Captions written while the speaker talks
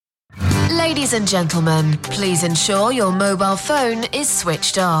Ladies and gentlemen, please ensure your mobile phone is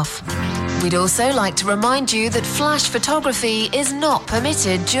switched off. We'd also like to remind you that flash photography is not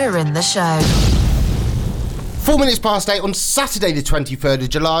permitted during the show. 4 minutes past 8 on Saturday the 23rd of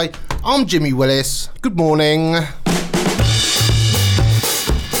July. I'm Jimmy Willis. Good morning.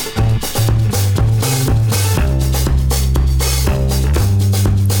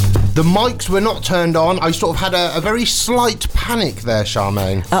 The mics were not turned on. I sort of had a very slight panic there,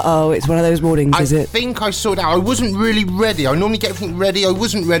 Charmaine. Uh-oh, it's one of those mornings, is it? I think I sorted out. I wasn't really ready. I normally get everything ready. I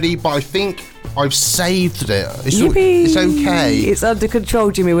wasn't ready, but I think I've saved it. It's okay. It's under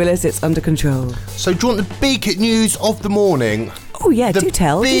control, Jimmy Willis. It's under control. So do you want the big news of the morning? Oh, yeah, do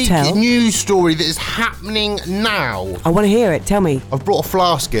tell. The big news story that is happening now. I want to hear it. Tell me. I've brought a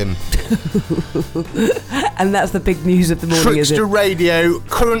flask in. And that's the big news of the morning, is it? Trickster Radio,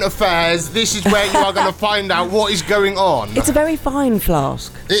 current affairs. This is where you are going to find out what is going on. It's a very fine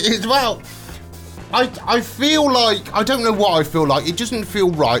flask. It is, well, I feel like, I don't know what I feel like. It doesn't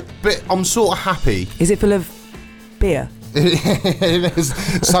feel right, but I'm sort of happy. Is it full of beer? It is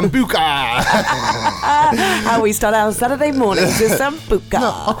Sambuca. How we start our Saturday mornings with Sambuca.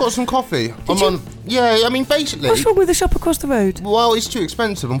 No, I've got some coffee. Yeah, I mean, basically. What's wrong with the shop across the road? Well, it's too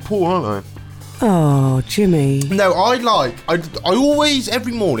expensive. I'm poor, aren't I? Oh, Jimmy. No, I always,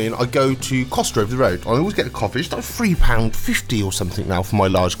 every morning, I go to Costa over the road. I always get a coffee. It's like £3.50 or something now for my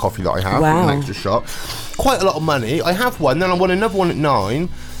large coffee that I have. Wow. From an extra shop. Quite a lot of money. I have one, then I want another one at 9.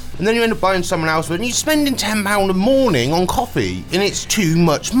 And then you end up buying someone else, and you're spending £10 a morning on coffee, and it's too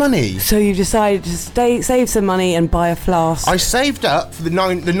much money. So you decided to save some money and buy a flask. I saved up for the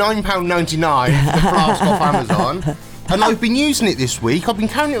 £9.99 for the flask off Amazon, and I've been using it this week. I've been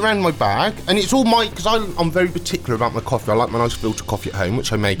carrying it around in my bag, and it's all because I'm very particular about my coffee. I like my nice filter coffee at home,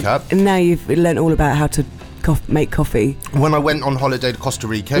 which I make up. And now you've learnt all about how to make coffee. When I went on holiday to Costa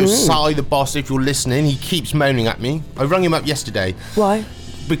Rica, Sai, the boss, if you're listening, he keeps moaning at me. I rang him up yesterday. Why?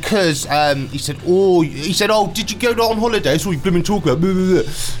 Because he said, oh, did you go on holiday? That's what you blooming talk about.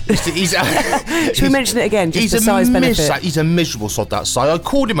 Should we mention it again, just for Sai's benefit? He's a miserable sod, that Sai. I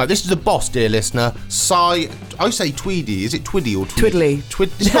called him out. This is the boss, dear listener. Sai, I say Tweedy. Is it Twiddy or Tweedy?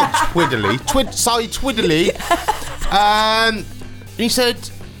 Twiddly. It's not Twiddly. Sai Twiddly. And he said,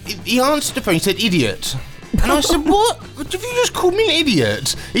 he answered the phone, he said, idiot. And I said, what? Have you just called me an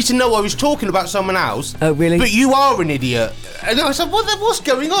idiot? He said, no, I was talking about someone else. Oh, really? But you are an idiot. And I said, what's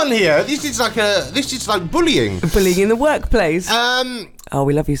going on here? This is like bullying. Bullying in the workplace. Oh,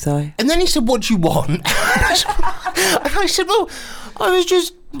 we love you, Si. And then he said, what do you want? And I said, well, I was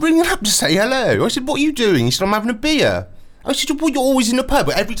just ringing up to say hello. I said, what are you doing? He said, I'm having a beer. I said, well, you're always in a pub.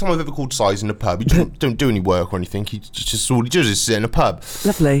 But every time I've ever called Si, he's in a pub. He don't do any work or anything. He just all he does is sit in a pub.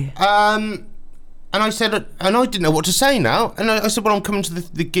 Lovely. And I said, and I didn't know what to say now. And I said, well, I'm coming to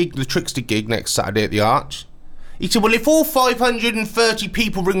the gig, the Trickster gig next Saturday at the Arch. He said, well, if all 530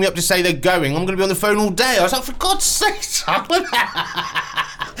 people ring me up to say they're going, I'm going to be on the phone all day. I was like, for God's sake, son.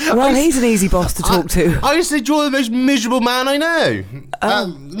 Well, he's an easy boss to talk to. I said, you're the most miserable man I know.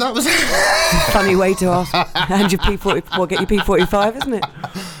 That was funny way to ask. And your P40, get your P45, isn't it?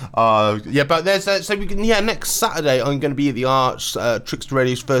 Yeah, but there's so we can. Yeah, next Saturday I'm going to be at the Arch, Trickster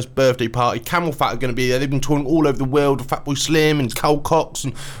Radio's first birthday party. Camel Fat are going to be there. They've been touring all over the world. Fatboy Slim and Carl Cox,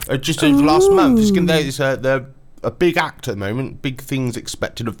 and just over the last month, they're a big act at the moment. Big things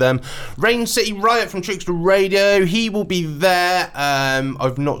expected of them. Rain City Riot from Trickster Radio. He will be there.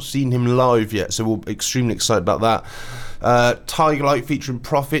 I've not seen him live yet, so we're extremely excited about that. Tiger Light featuring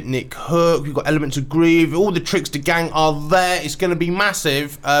Prophet, Nick Hook. We've got Elements of Groove. All the Trickster gang are there. It's going to be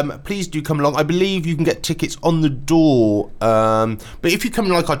massive. Please do come along. I believe you can get tickets on the door. But if you come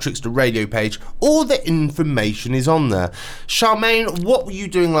like our Trickster Radio page, all the information is on there. Charmaine, what were you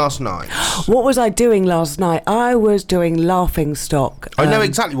doing last night? What was I doing last night? I was doing Laughing Stock. I know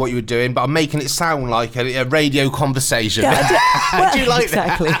exactly what you were doing, but I'm making it sound like a radio conversation. Yeah, I do like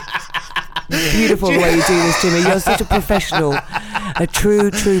exactly. that. Beautiful way you do this, Jimmy. You're such a professional. A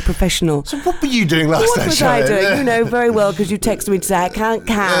true professional. So what were you doing last night? What was I doing? You know very well, because you texted me to say I can't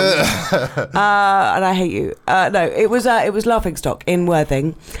and I hate you. No, it was Laughing Stock in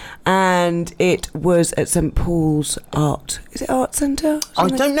Worthing, and it was at St Paul's Art. Is it Art Centre? I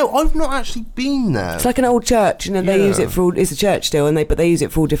don't know. I've not actually been there. It's like an old church. You know, they use it for all. It's a church still, but they use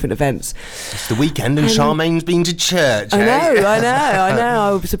it for all different events. It's the weekend, and Charmaine's been to church. I know.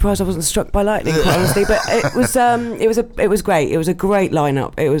 I was surprised I wasn't struck by lightning, quite honestly. But it was great. It was a great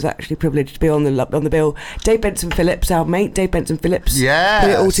lineup. It was actually a privilege to be on the bill. Dave Benson Phillips, our mate, Dave Benson Phillips, put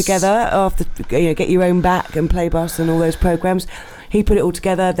it all together after Get Your Own Back and Play Bus and all those programmes. He put it all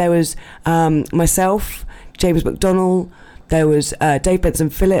together. There was myself, James McDonnell. There was Dave Benson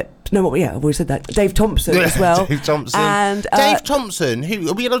Phillips. No, what? Yeah, I've always said that. Dave Thompson as well. Dave Thompson. And Dave Thompson. Who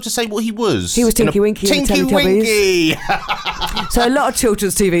are we allowed to say what he was? He was Tinky Winky. Tinky Winky. So a lot of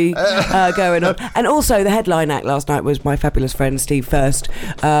children's TV going on. And also the headline act last night was my fabulous friend Steve First,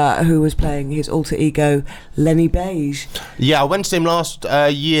 who was playing his alter ego Lenny Beige. Yeah, I went to see him last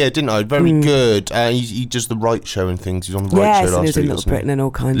year, didn't I? Very good. He does the Right Show and things. He's on the Right Show last week. Yes, and he's in Little Britain and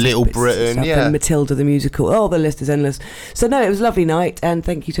all kinds Little of bits Britain, and yeah. And Matilda the musical. Oh, the list is endless. So no, it was a lovely night, and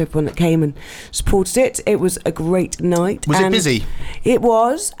thank you to everyone that came and supported it. It was a great night. Was it busy? It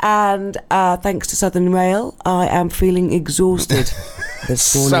was, and thanks to Southern Rail, I am feeling exhausted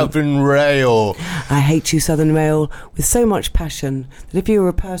this morning. Southern Rail. I hate you, Southern Rail, with so much passion that if you were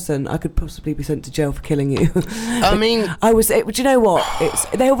a person, I could possibly be sent to jail for killing you. I mean, do you know what?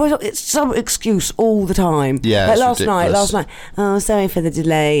 It's some excuse all the time. Yeah, like it's last night. Oh, sorry for the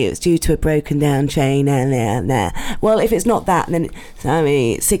delay. It was due to a broken down train. Well, if it's not that, then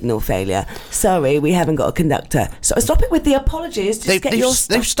sorry, signal failure. Sorry, we haven't got a conductor. So stop it with the apologies. Just get your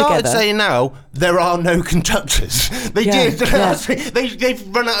stuff They've started together. saying now there are no conductors. They did. Yeah.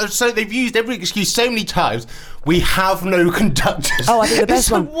 They've run out of, so they've used every excuse so many times. We have no conductors. Oh, I think the best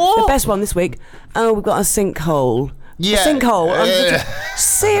It's one. like, what? The best one this week. Oh, we've got a sinkhole. Yeah. A sinkhole.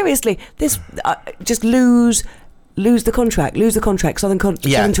 Seriously, this just lose the contract. Lose the contract. Southern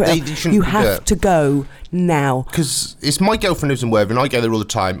Yeah, Rail. they shouldn't You do have it. to go now. Because it's my girlfriend lives in Worthing, I go there all the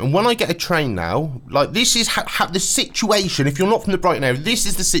time, and when I get a train now, like this is the situation. If you're not from the Brighton area, this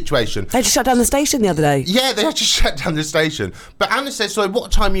is the situation. They just shut down the station the other day. Yeah, they actually shut down the station. But Anna says, so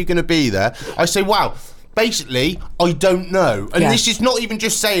what time are you going to be there? I say, wow. Basically, I don't know. And this is not even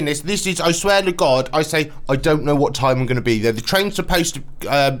just saying this. This is, I swear to God, I say, I don't know what time I'm going to be there. The train's supposed to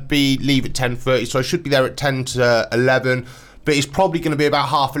leave at 10:30, so I should be there at 10 to 11. But it's probably going to be about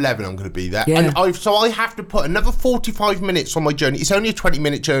 11:30 I'm going to be there. Yeah. And so I have to put another 45 minutes on my journey. It's only a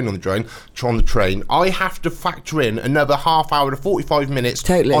 20-minute journey on the train. I have to factor in another half hour to 45 minutes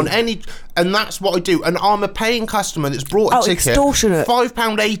on any... And that's what I do. And I'm a paying customer that's brought a ticket. Extortionate.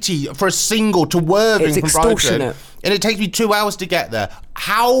 £5.80 for a single to Worthing It's from Brighton. extortionate. And it takes me 2 hours to get there.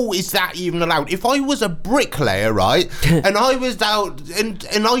 How is that even allowed? If I was a bricklayer, right, and I was out and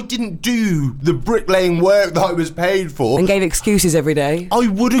I didn't do the bricklaying work that I was paid for... And gave excuses every day. I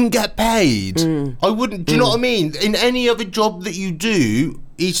wouldn't get paid. I wouldn't... Do you know what I mean? In any other job that you do...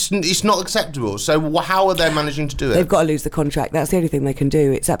 It's not acceptable. So how are they managing to do it? They've got to lose the contract. That's the only thing they can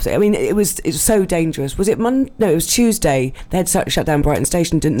do. It's absolutely... I mean, it was so dangerous. Was it Monday? No, it was Tuesday. They had shut down Brighton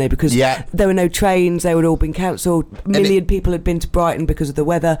Station, didn't they? Because there were no trains. They had all been cancelled. A million people had been to Brighton because of the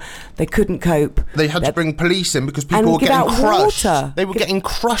weather. They couldn't cope. They had to bring police in because people were getting crushed. Water. They were getting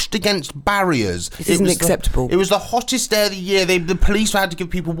crushed against barriers. This isn't acceptable. It was the hottest day of the year. The police had to give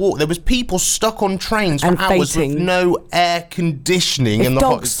people water. There was people stuck on trains for hours with no air conditioning in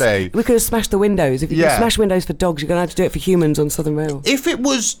the hottest day. We could have smashed the windows. If you can smash windows for dogs, you're going to have to do it for humans on Southern Rail. If it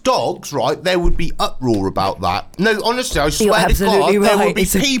was dogs, right, there would be uproar about that. No, honestly, I swear to God, right. there would be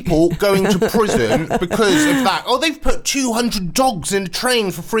people going to prison because of that. Oh, they've put 200 dogs in a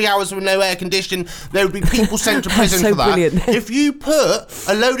train for 3 hours with no air conditioning. There would be people sent to prison so for that. Brilliant. If you put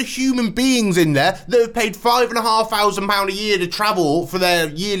a load of human beings in there that have paid £5,500 a year to travel for their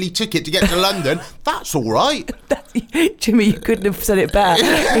yearly ticket to get to London, that's all right. Jimmy, you couldn't have said it better.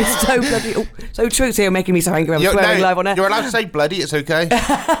 It's so bloody... so true. So you're making me so angry. I'm swearing live on air. You're allowed to say bloody, it's okay.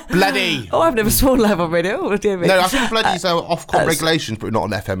 Bloody. Oh, I've never sworn live on radio. Oh, dear me. No, I think bloody's off-court regulations, but not on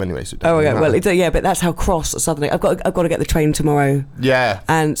FM anyway. So okay. Well, but that's how cross Southern... I've got to get the train tomorrow. Yeah.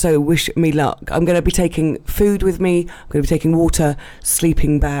 And so wish me luck. I'm going to be taking food with me. I'm going to be taking water,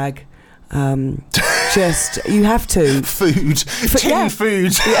 sleeping bag. Just, you have to. Food. Tin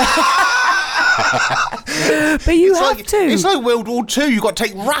food. Yeah. But you have to. It's like World War II. You've got to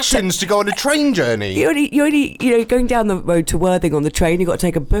take rations to go on a train journey. You're only going down the road to Worthing on the train. You've got to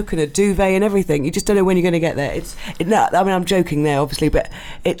take a book and a duvet and everything. You just don't know when you're going to get there. I'm joking there, obviously, but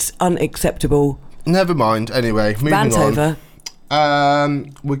it's unacceptable. Never mind. Anyway, moving Rant on. over.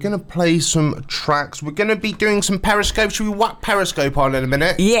 We're going to play some tracks. We're going to be doing some Periscope. Should we whack Periscope on in a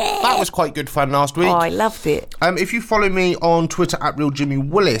minute? Yeah. That was quite good fun last week. Oh, I loved it. If you follow me on Twitter at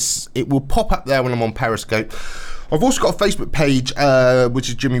RealJimmyWillis, it will pop up there when I'm on Periscope. I've also got a Facebook page, which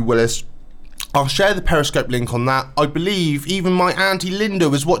is Jimmy Willis. I'll share the Periscope link on that. I believe even my Auntie Linda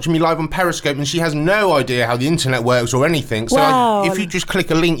was watching me live on Periscope and she has no idea how the internet works or anything. So wow. if you just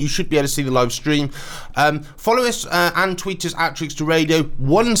click a link, you should be able to see the live stream. Follow us and tweet us at Trickster Radio.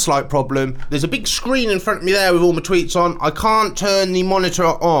 One slight problem. There's a big screen in front of me there with all my tweets on. I can't turn the monitor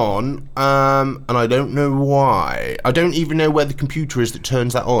on, and I don't know why. I don't even know where the computer is that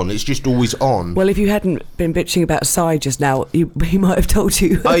turns that on. It's just always on. Well, if you hadn't been bitching about Sai just now, he might have told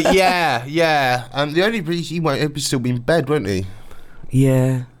you. Yeah. The only reason he won't still be in bed, won't he?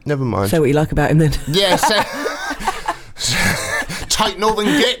 Yeah. Never mind. Say what you like about him then. Yeah, tight northern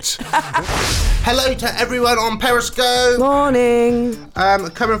git. Hello to everyone on Periscope. Morning.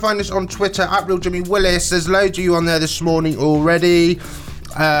 Come and find us on Twitter at Real Jimmy Willis. There's loads of you on there this morning already.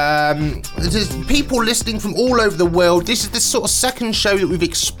 There's people listening from all over the world. This is the sort of second show that we've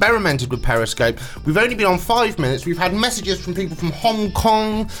experimented with Periscope. We've only been on 5 minutes. We've had messages from people from Hong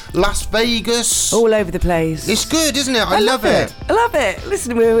Kong, Las Vegas. All over the place. It's good, isn't it? I love it. I love it.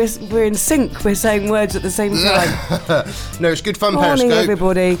 Listen, we're in sync. We're saying words at the same time. No, it's good fun. Morning, Periscope.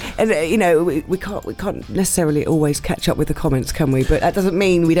 everybody. And we can't necessarily always catch up with the comments, can we? But that doesn't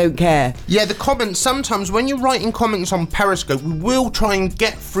mean we don't care. Yeah, the comments, sometimes when you're writing comments on Periscope, we will try and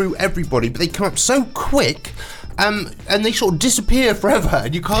get through everybody, but they come up so quick and they sort of disappear forever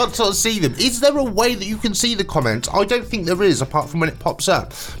and you can't sort of see them. Is there a way that you can see the comments? I don't think there is, apart from when it pops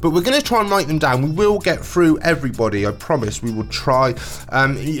up, but we're going to try and write them down. We will get through everybody, I promise. We will try.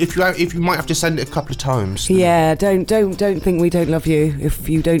 If you might have to send it a couple of times. Yeah, don't think we don't love you if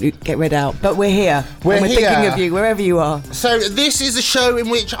you don't get read out, but we're here. We're thinking of you wherever you are. So this is a show in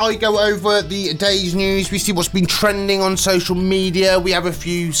which I go over the day's news. We see what's been trending on social media. We have a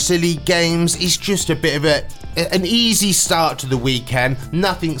few silly games. It's just a bit of an easy start to the weekend.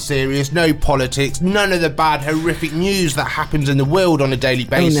 Nothing serious, no politics, none of the bad, horrific news that happens in the world on a daily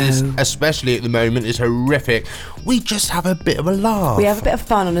basis, especially at the moment, is horrific. We just have a bit of a laugh. We have a bit of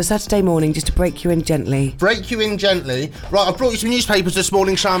fun on a Saturday morning just to break you in gently. Right, I brought you some newspapers this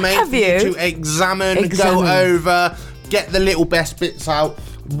morning, Charmaine. Have you? To examine, go over, get the little best bits out.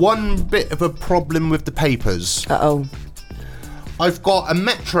 One bit of a problem with the papers. Uh-oh. I've got a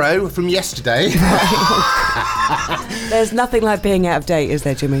Metro from yesterday. There's nothing like being out of date, is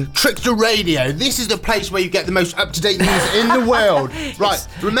there, Jimmy? Trickster Radio. This is the place where you get the most up-to-date news in the world. Right,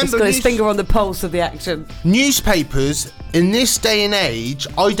 remember... He's got his finger on the pulse of the action. Newspapers, in this day and age,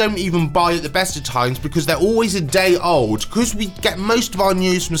 I don't even buy at the best of times because they're always a day old. Because we get most of our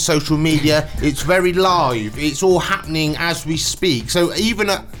news from social media, it's very live. It's all happening as we speak. So even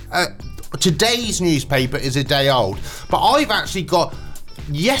today's newspaper is a day old, but I've actually got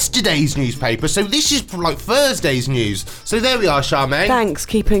yesterday's newspaper, so this is from like Thursday's news. So there we are, Charmaine. Thanks,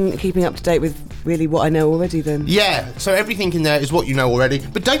 keeping up to date with really what I know already then. Yeah, so everything in there is what you know already,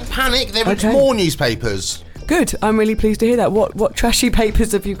 but don't panic, there are more newspapers. Good, I'm really pleased to hear that. What trashy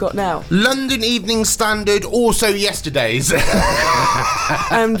papers have you got now? London Evening Standard, also yesterday's.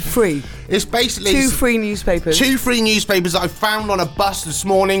 And free. It's basically 2 free newspapers. 2 free newspapers that I found on a bus this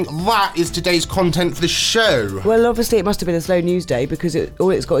morning. That is today's content for the show. Well, obviously it must have been a slow news day because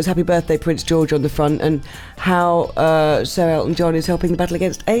all it's got is Happy Birthday Prince George on the front and how Sir Elton John is helping the battle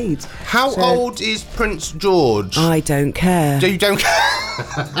against AIDS. How old is Prince George? I don't care. You don't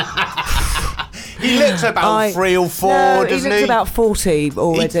care? He looks about 3 or 4, doesn't he? He looks about 40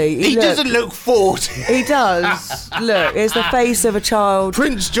 already. He doesn't look 40. He does. Look, it's the face of a child.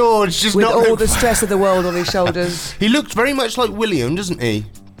 Prince George just with all the stress of the world on his shoulders. He looks very much like William, doesn't he?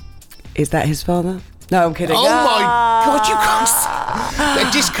 Is that his father? No, I'm kidding. Oh my God, you can't...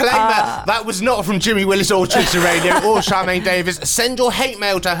 A disclaimer, that was not from Jimmy Willis or Trickster Radio or Charmaine Davies. Send your hate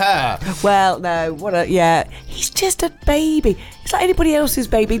mail to her. Well, no, he's just a baby. It's like anybody else's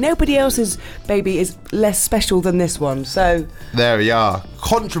baby. Nobody else's baby is less special than this one, so... There we are.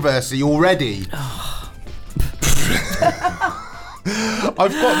 Controversy already.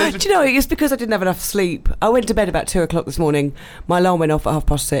 I've got this... Do you know, it's because I didn't have enough sleep. I went to bed about 2 o'clock this morning. My alarm went off at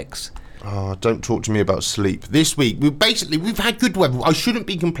 6:30. Oh, don't talk to me about sleep. This week, we've had good weather. I shouldn't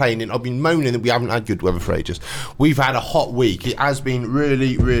be complaining. I've been moaning that we haven't had good weather for ages. We've had a hot week. It has been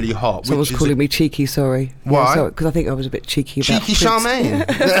really, really hot. Someone's calling me cheeky, sorry. Why? Because I think I was a bit cheeky about Cheeky Charmaine.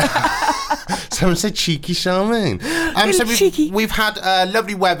 Someone said cheeky Charmaine. We've had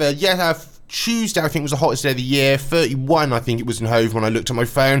lovely weather. Yeah, Tuesday, I think, was the hottest day of the year. 31, I think it was in Hove when I looked at my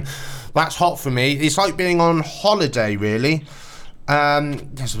phone. That's hot for me. It's like being on holiday, really.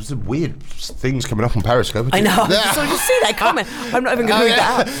 There's some weird things coming up on Periscope. I know. So just see that comment. I'm not even going to read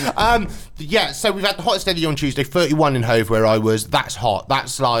that out. So we've had the hottest day of the year on Tuesday, 31 in Hove where I was. That's hot.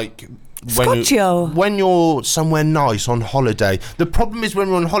 That's like when you're somewhere nice on holiday. The problem is when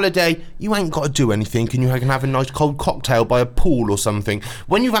you're on holiday, you ain't got to do anything and you can have a nice cold cocktail by a pool or something.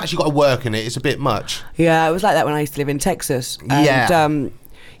 When you've actually got to work in it, it's a bit much. Yeah, it was like that when I used to live in Texas. And,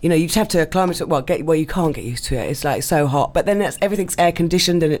 you just have to acclimate to it. You can't get used to it. It's like so hot. But then everything's air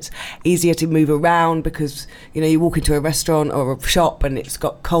conditioned and it's easier to move around because, you walk into a restaurant or a shop and it's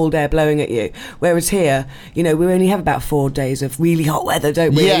got cold air blowing at you. Whereas here, we only have about 4 days of really hot weather,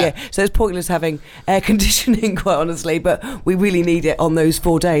 don't we? Yeah. So it's pointless having air conditioning, quite honestly, but we really need it on those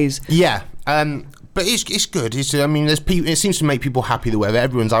 4 days. Yeah. But it's good. There's people. It seems to make people happy, the weather.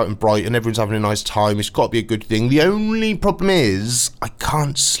 Everyone's out and bright and everyone's having a nice time. It's got to be a good thing. The only problem is I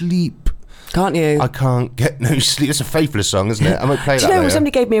can't sleep. Can't you? I can't get no sleep. It's a Faithless song, isn't it? I might play that Do you know, later.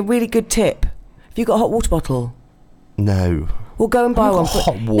 somebody gave me a really good tip. Have you got a hot water bottle? No. Well, go and buy one. A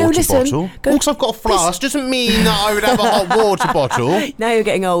hot water bottle? Because I've got a flask doesn't mean that I would have a hot water bottle. Now you're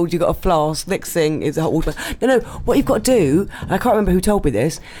getting old, you've got a flask. Next thing is a hot water bottle. No, what you've got to do, and I can't remember who told me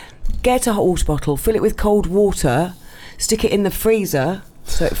this, get a hot water bottle, fill it with cold water, stick it in the freezer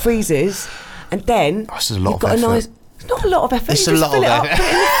so it freezes, and then This is a lot you've got of effort. It's not a lot of effort. It's you a just lot fill of it up, effort. put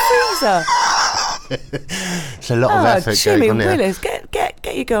it in the freezer. It's a lot of effort. Charmaine, Willis,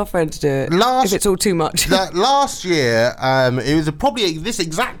 get your girlfriend to do it. If it's all too much. Last year, it was probably this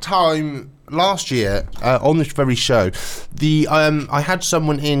exact time last year on this very show. I had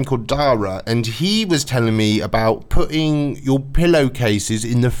someone in called Dara, and he was telling me about putting your pillowcases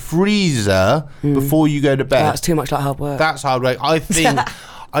in the freezer before you go to bed. That's too much like hard work. That's hard work. I think.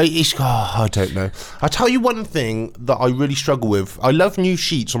 I don't know. I'll tell you one thing that I really struggle with. I love new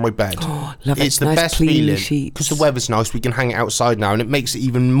sheets on my bed. Oh, love it. It's the Nice, best clean feeling sheets. because the weather's nice. We can hang it outside now, and it makes it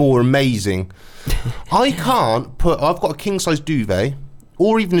even more amazing. I can't put. I've got a king size duvet,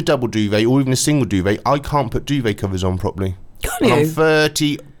 or even a double duvet, or even a single duvet. I can't put duvet covers on properly. Can't And you? I'm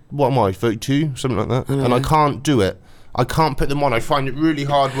 30. What am I? 32, something like that. And I can't do it. I can't put them on. I find it really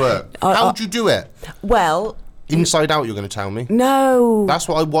hard work. How do you do it? Well, Inside Out, you're going to tell me? no. That's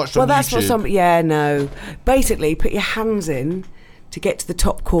what I watched on YouTube. Well, that's what no. Basically, put your hands in to get to the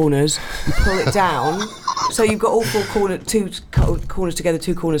top corners and pull it down. So you've got all two corners together.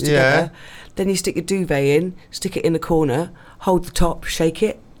 Yeah. Then you stick your duvet in, stick it in the corner, hold the top, shake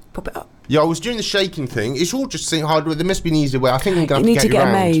it, pop it up. Yeah, I was doing the shaking thing. It's all just hard work. There must be an easier way. I think I'm going You to have to need to get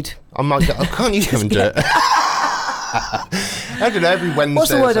a around. maid. I might get. Can't you come and do it? I don't know, every Wednesday.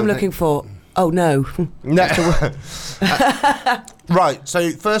 What's the or word I'm something. looking for? Oh, no. No. Right,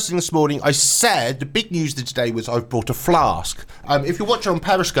 so first thing this morning, I said the big news today was I've brought a flask. If you're watching on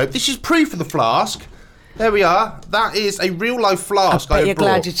Periscope, this is proof of the flask. There we are. That is a real life flask I bet have you're brought.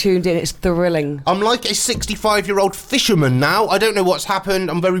 glad you tuned in. It's thrilling. I'm like a 65-year-old fisherman now. I don't know what's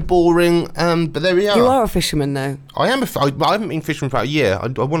happened. I'm very boring, but there we are. You are a fisherman, though. I am. I haven't been fishing for about a year. I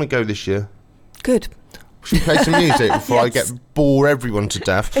want to go this year. Good. Should we play some music before I Yes. bore everyone to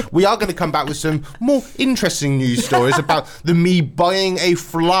death? We are going to come back with some more interesting news stories about me buying a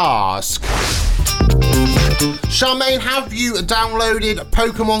flask. Charmaine, have you downloaded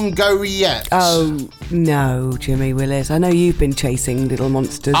Pokemon Go yet? Oh, no, Jimmy Willis. I know you've been chasing little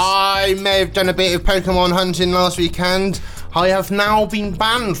monsters. I may have done a bit of Pokemon hunting last weekend. I have now been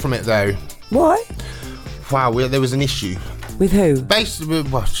banned from it, though. Why? Wow, there was an issue. With who?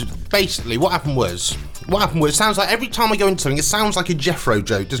 Basically, what happened was, it sounds like every time I go into something, it sounds like a Jeffro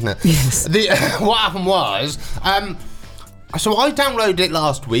joke, doesn't it? Yes. What happened was, so I downloaded it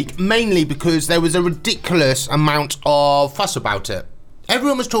last week, mainly because there was a ridiculous amount of fuss about it.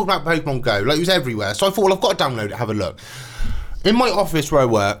 Everyone was talking about Pokemon Go, like it was everywhere. So I thought, well, I've got to download it, have a look. In my office where I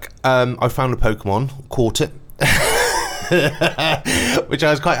work, I found a Pokemon, caught it. Which I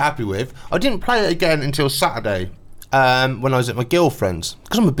was quite happy with. I didn't play it again until Saturday. When I was at my girlfriend's,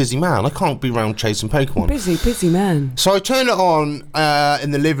 because I'm a busy man, I can't be around chasing Pokemon. Busy man. So I turned it on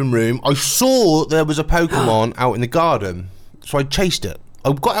in the living room. I saw there was a Pokemon out in the garden, so I chased it.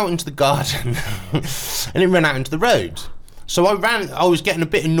 I got out into the garden and it ran out into the road. So I was getting a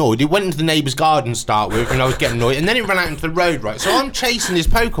bit annoyed. It went into the neighbour's garden to start with, and I was getting annoyed, and then it ran out into the road, right? So I'm chasing this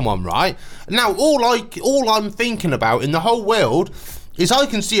Pokemon, right? Now all I'm thinking about in the whole world is I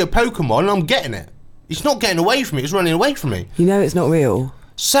can see a Pokemon and I'm getting it. It's not getting away from me, it's running away from me. You know it's not real.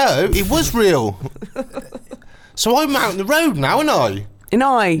 So, it was real. So I'm out on the road now, and I And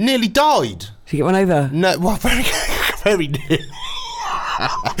I. nearly died. Did you get one over? No, well, very nearly.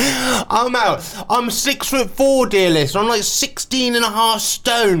 I'm out. I'm 6'4", dear listener. I'm like 16 and a half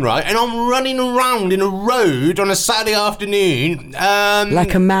stone, right? And I'm running around in a road on a Saturday afternoon.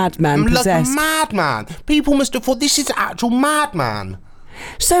 Like a madman possessed. Like a madman. People must have thought, this is actual madman.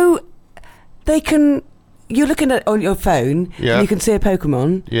 So, you're looking at on your phone, Yeah. and you can see a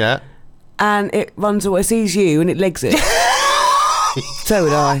Pokemon, Yeah. and it runs away, sees you, and it legs it. So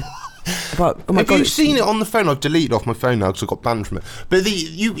would I. If But oh my Have god, you seen it on the phone? I've deleted off my phone now because I got banned from it. But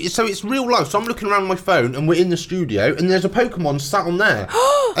so it's real life. So I'm looking around my phone and we're in the studio and there's a Pokemon sat on there,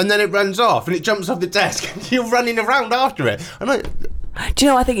 and then it runs off and it jumps off the desk and you're running around after it. And do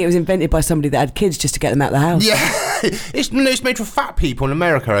you know? I think it was invented by somebody that had kids just to get them out of the house. yeah, it's made for fat people in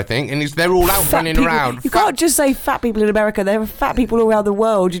America, I think, and they're all out running around. You can't just say fat people in America. There are fat people all around the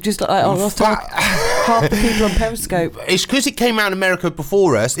world. You just lost half the people on Periscope. It's because it came out in America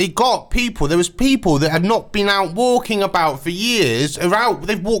before us. It got people. There was people that had not been out walking about for years.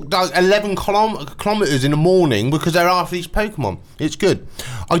 They've walked like 11 kilometres in the morning because they're after these Pokemon. It's good.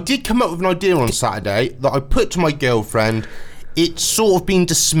 I did come up with an idea on Saturday that I put to my girlfriend. It's sort of been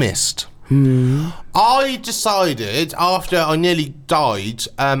dismissed. I decided after I nearly died,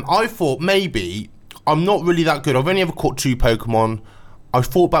 I thought maybe I'm not really that good. I've only ever caught 2 Pokemon. I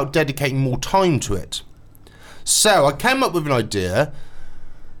thought about dedicating more time to it. So I came up with an idea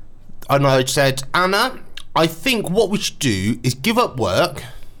and I said, Anna, I think what we should do is give up work,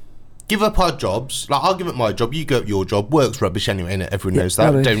 give up our jobs. Like, I'll give up my job, you give up your job. Work's rubbish anyway, innit? Everyone knows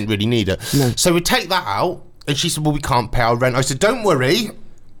that. Rubbish. Don't really need it. No. So we take that out. And she said, well, we can't pay our rent. I said, don't worry.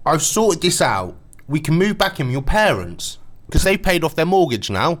 I've sorted this out. We can move back in with your parents because they paid off their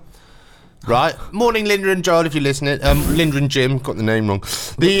mortgage now. Right? Morning, Linda and Joel, if you're listening. Linda and Jim, got the name wrong.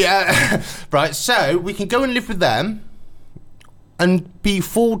 Right, so we can go and live with them and be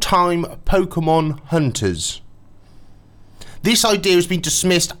full-time Pokemon hunters. This idea has been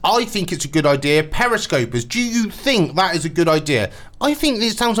dismissed. I think it's a good idea. Periscopers, do you think that is a good idea? I think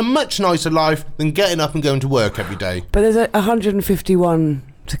this sounds a much nicer life than getting up and going to work every day. But there's 151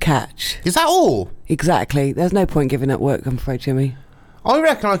 to catch. Is that all? Exactly. There's no point giving up work, I'm afraid, Jimmy. I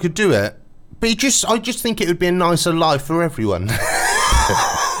reckon I could do it. But I just think it would be a nicer life for everyone.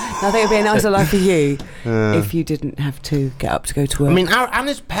 I think it'd be a nicer life for you if you didn't have to get up to go to work. I mean,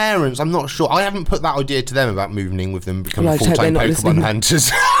 Anna's parents, I'm not sure. I haven't put that idea to them about moving in with them, becoming full-time Pokemon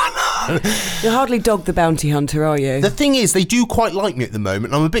hunters. You're hardly Dog the Bounty Hunter, are you? The thing is, they do quite like me at the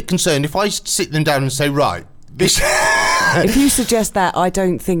moment. I'm a bit concerned if I sit them down and say, right, this... If you suggest that, I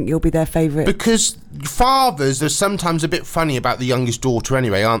don't think you'll be their favourite. Because fathers are sometimes a bit funny about the youngest daughter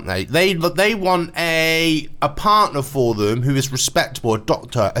anyway, aren't they? They want a partner for them who is respectable, a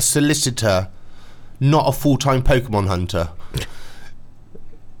doctor, a solicitor, not a full-time Pokemon hunter.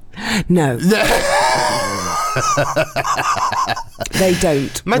 No. They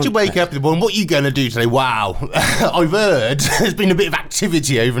don't. Imagine waking up in the morning, what are you going to do today? Wow, I've heard there's been a bit of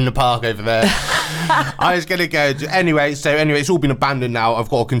activity over in the park over there. I was going to go anyway, it's all been abandoned now. I've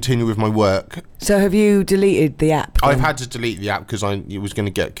got to continue with my work. So have you deleted the app then? I've had to delete the app because I was going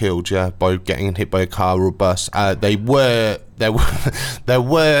to get killed, by getting hit by a car or a bus. There were.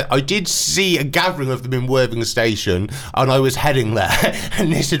 I did see a gathering of them in Worthing Station, and I was heading there.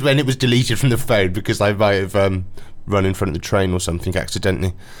 And this is when it was deleted from the phone because I might have run in front of the train or something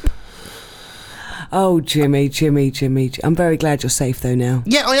accidentally. Oh, Jimmy. I'm very glad you're safe though now.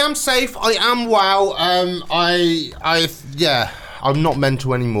 Yeah, I am safe. I am well. I'm not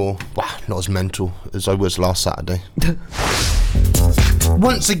mental anymore. Well, not as mental as I was last Saturday.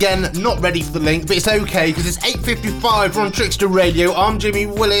 Once again, not ready for the link, but it's okay because it's 8:55. We're on Trickster Radio. I'm Jimmy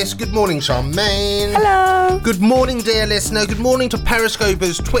Willis. Good morning, Charmaine. Hello. Good morning, dear listener. Good morning to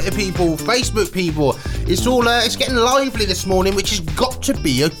Periscopers, Twitter people, Facebook people. It's all it's getting lively this morning, which has got to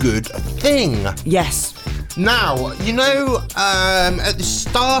be a good thing. Yes. Now, at the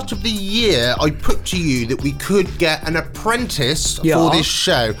start of the year, I put to you that we could get an apprentice for this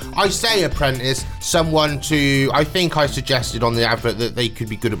show. I say apprentice, someone I think I suggested on the advert that they could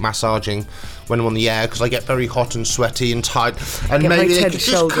be good at massaging when I'm on the air because I get very hot and sweaty and tight. And maybe they could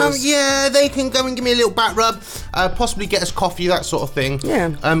just come, they can go and give me a little back rub, possibly get us coffee, that sort of thing.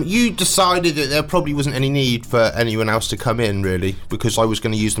 Yeah. You decided that there probably wasn't any need for anyone else to come in, really, because I was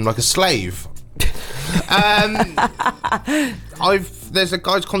going to use them like a slave. There's a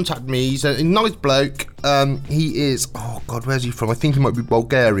guy's contacted me. He's a nice bloke. He is, oh God, where's he from? I think he might be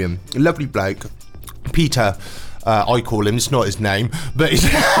Bulgarian. A lovely bloke. Peter, I call him. It's not his name, but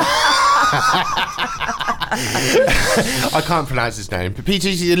I can't pronounce his name. But Peter,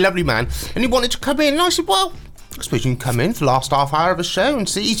 he's a lovely man, and he wanted to come in. And I said, well, I suppose you can come in for the last half hour of a show and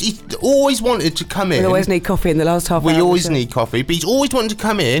see. He's always wanted to come in. We always need coffee in the last half hour. We always need coffee, but he's always wanted to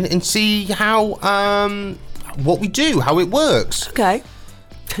come in and see how what we do, how it works. Okay.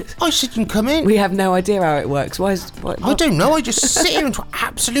 I said you can come in. We have no idea how it works. Why? I don't know. I just sit here and talk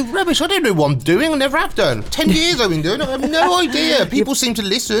absolute rubbish. I don't know what I'm doing. I never have done. 10 years I've been doing it. I have no idea. People seem to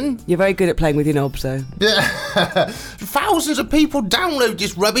listen. You're very good at playing with your knobs, though. Thousands of people download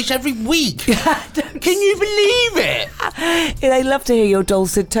this rubbish every week. Can you believe it? They love to hear your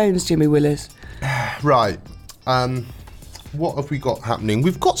dulcet tones, Jimmy Willis. Right. What have we got happening?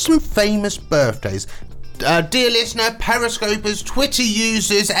 We've got some famous birthdays. Dear listener, Periscopers, Twitter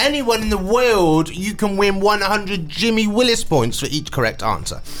users, anyone in the world, you can win 100 Jimmy Willis points for each correct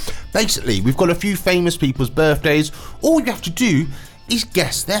answer. Basically, we've got a few famous people's birthdays. All you have to do is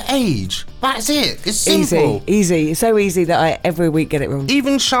guess their age. That's it. It's simple. Easy. It's so easy that I every week get it wrong.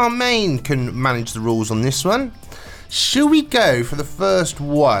 Even Charmaine can manage the rules on this one. Shall we go for the first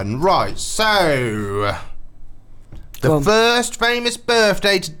one? Right, so... The first famous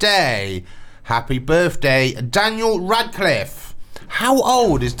birthday today. Happy birthday, Daniel Radcliffe. How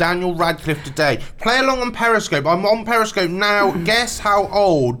old is Daniel Radcliffe today? Play along on Periscope. I'm on Periscope now. Guess how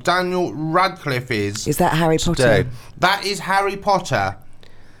old Daniel Radcliffe is. Is that Harry Potter? That is Harry Potter.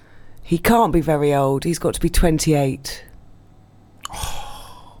 He can't be very old. He's got to be 28.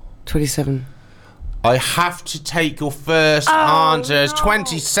 27. I have to take your first answer as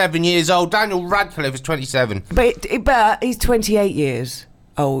 27 years old. Daniel Radcliffe is 27. But he's 28 years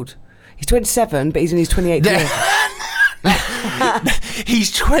old. He's 27, but he's in his 28th year.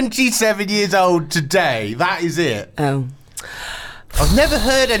 He's 27 years old today. That is it. Oh. I've never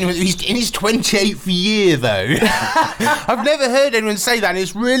heard anyone... He's in his 28th year, though. I've never heard anyone say that, and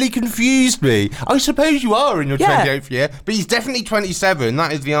it's really confused me. I suppose you are in your 28th year, but he's definitely 27.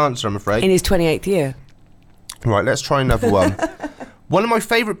 That is the answer, I'm afraid. In his 28th year. Right, let's try another one. One of my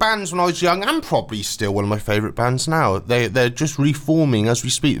favourite bands when I was young, and probably still one of my favourite bands now. They're just reforming as we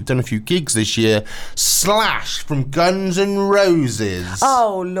speak. They've done a few gigs this year. Slash from Guns N' Roses.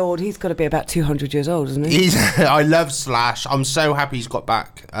 Oh, Lord, he's got to be about 200 years old, isn't he? I love Slash. I'm so happy he's got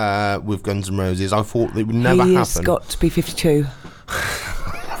back with Guns N' Roses. I thought it would never happen. He's got to be 52.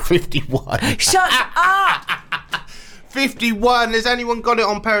 51. Shut up! 51. Has anyone got it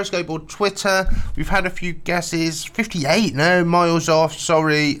on Periscope or Twitter? We've had a few guesses. 58. No, miles off.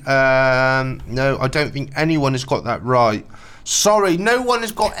 Sorry. No, I don't think anyone has got that right. Sorry, no one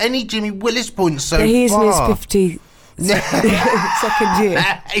has got any Jimmy Willis points so far. He's in his 52nd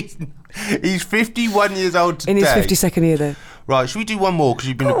year. He's 51 years old today. In his 52nd year, though. Right, should we do one more? Because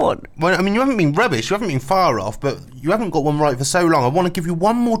you've been... Go on. Well, I mean, you haven't been rubbish. You haven't been far off, but you haven't got one right for so long. I want to give you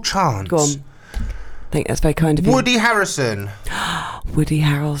one more chance. Go on. I think that's very kind of you. Woody Harrelson. Woody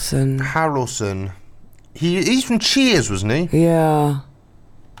Harrelson. He's from Cheers, wasn't he? Yeah.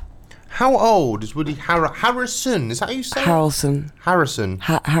 How old is Woody Harrelson? Is that how you say Harrelson. it? Harrison.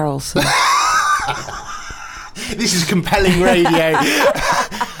 Harrelson. This is compelling radio.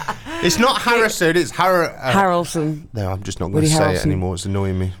 It's not Harrison, it's Harrelson. No, I'm just not going to say it anymore. It's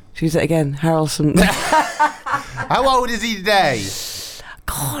annoying me. Choose it again. Harrelson. How old is he today?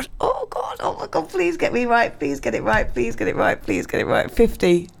 God, oh my God, please get me right, please get it right, please get it right, please get it right.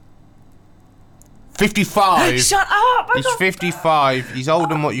 50. 55. Shut up! He's 55. He's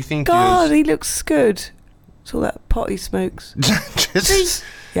older than what you think God, he is. he looks good. It's all that pot he smokes. Does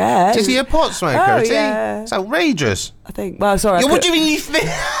he? Yeah. Is he a pot smoker? Oh, is yeah. he? It's outrageous. I think. Well, sorry. Yeah, what do you mean you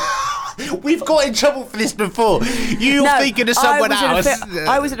think? We've got in trouble for this before. You're thinking of someone else.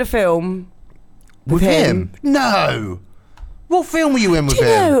 I was at a film with him. No. What film were you in with him?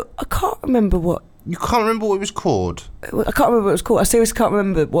 No, I can't remember what. You can't remember what it was called? I can't remember what it was called. I seriously can't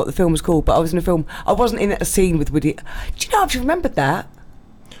remember what the film was called, but I was in a film. I wasn't in a scene with Woody. Do you know, I've just remembered that.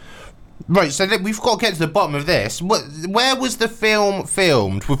 Right, so we've got to get to the bottom of this. Where was the film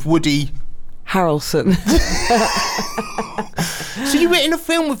filmed with Woody Harrelson? So you were in a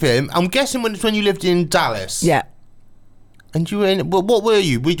film with him, I'm guessing when you lived in Dallas? Yeah. And you were in... What were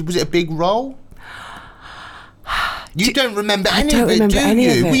you? Was it a big role? You don't remember any of it, do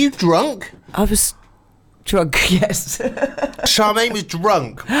you? Were you drunk? I was drunk, yes. Charmaine was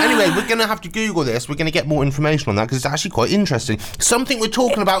drunk. Anyway, we're going to have to Google this. We're going to get more information on that because it's actually quite interesting. Something we're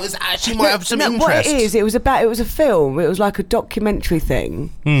talking about is actually might have some interest. What it is, it was a film. It was like a documentary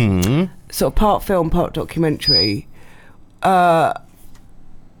thing. Sort of part film, part documentary. About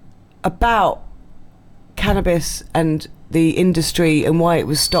cannabis and the industry and why it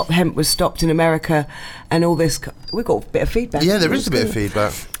was stopped. Hemp was stopped in America, and all this. We got a bit of feedback. Yeah, there is a bit of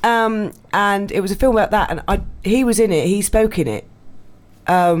feedback. And it was a film about that, and he was in it. He spoke in it.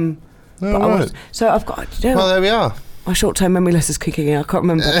 Right. So I've got. Well, there we are. My short-term memory loss is kicking in. I can't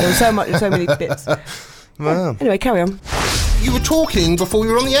remember. There were so many bits. Wow. Anyway, carry on. you were talking before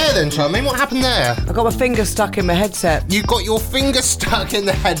you were on the air then, Charmaine. What happened there? I got my finger stuck in my headset. You got your finger stuck in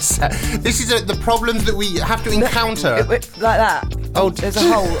the headset. This is the problems that we have to encounter. Like that. Oh, there's a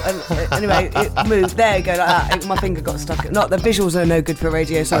hole. And, anyway, it moved. There you go, like that. My finger got stuck. Not the visuals are no good for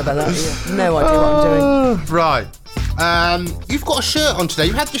radio. Sorry about that. Yeah, no idea what I'm doing. Right. You've got a shirt on today.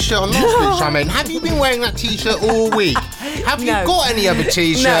 You had this shirt on last week, Charmaine. Have you been wearing that T-shirt all week? Have you got any other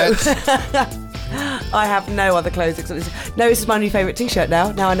T-shirts? No. I have no other clothes except this. No, this is my new favourite T-shirt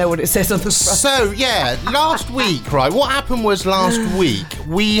now. Now I know what it says on the front. So, yeah, last week, right, what happened was last week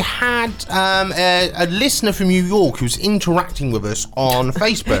we had a listener from New York who was interacting with us on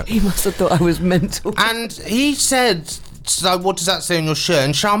Facebook. He must have thought I was mental. And he said, so what does that say on your shirt?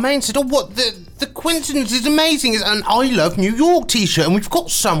 And Charmaine said, oh, what, the coincidence is amazing. It's an I Love New York T-shirt, and we've got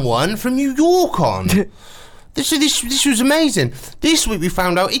someone from New York on. This was amazing. This week we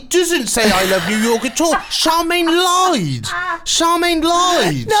found out it doesn't say I love New York at all. Charmaine lied. Charmaine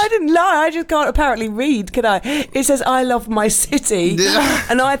lied. No, I didn't lie. I just can't apparently read, can I? It says I love my city.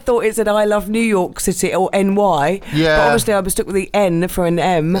 And I thought it said I love New York City or NY. Yeah. But obviously I was stuck with the N for an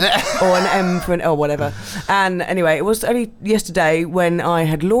M or an M for an O, whatever. And anyway, it was only yesterday when I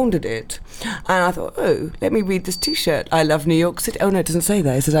had laundered it. And I thought, oh, let me read this T-shirt. I love New York City. Oh, no, it doesn't say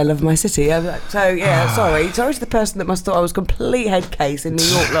that. It says I love my city. So, yeah, sorry. Sorry to the person that must have thought I was a complete head case in New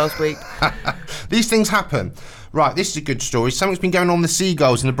York last week. These things happen. Right, this is a good story. Something's been going on with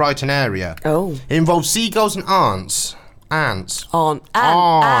seagulls in the Brighton area. Oh. It involves seagulls and ants. Ants.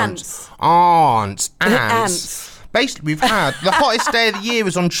 Ants. Basically, we've had the hottest day of the year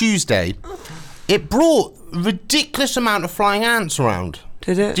was on Tuesday. It brought a ridiculous amount of flying ants around.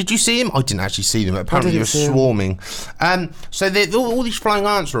 Did it? Did you see them? I didn't actually see them. Apparently, they were swarming. So all these flying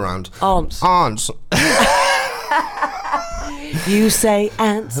ants were around. Ants. You say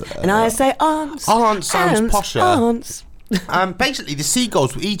ants, and I say ants. Ants sounds posher. Ants. Basically, the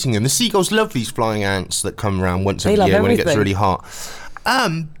seagulls were eating them. The seagulls love these flying ants that come around once a year when it gets really hot.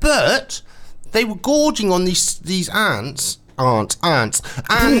 But they were gorging on these ants. Ants,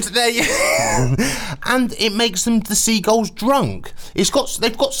 and they and it makes the seagulls drunk.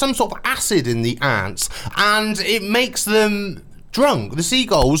 They've got some sort of acid in the ants, and it makes them drunk. The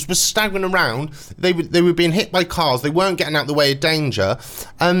seagulls were staggering around. They were being hit by cars. They weren't getting out of the way of danger,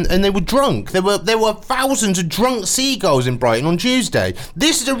 and they were drunk. There were thousands of drunk seagulls in Brighton on Tuesday.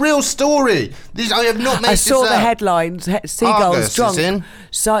 This is a real story. I have not made. I saw the headlines. Seagulls drunk.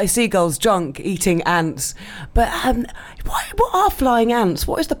 Seagulls drunk eating ants. But what are flying ants?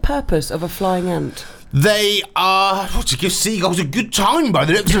 What is the purpose of a flying ant? They are to give seagulls a good time by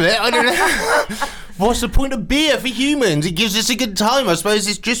the looks of it. I don't know. What's the point of beer for humans? It gives us a good time. I suppose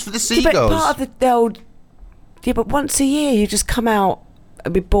it's just for the seagulls. Yeah, but part of the old. Yeah, but once a year you just come out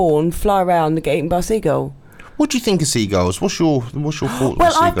and be born, fly around and get eaten by a seagull. What do you think of seagulls? What's your thought on seagulls?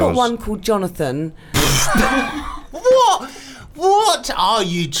 Well, I've got one called Jonathan. What are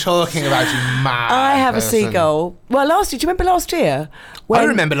you talking about, you mad I have person? A seagull. Well, last year, do you remember last year? I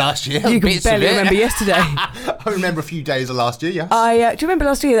remember last year. You can barely remember yesterday. I remember a few days of last year, yes. Do you remember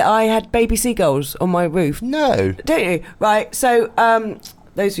last year that I had baby seagulls on my roof? No. Don't you? Right, so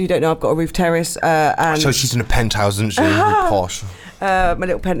those of you who don't know, I've got a roof terrace. And so she's in a penthouse, isn't she? Posh. My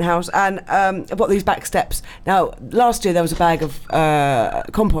little penthouse, and I've got these back steps. Now, last year there was a bag of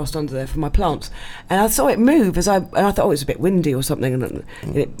compost under there for my plants, and I saw it move and I thought, oh, it's a bit windy or something. And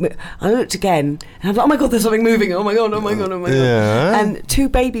I looked again, and I was like, oh my god, there's something moving! Oh my god! Yeah. And two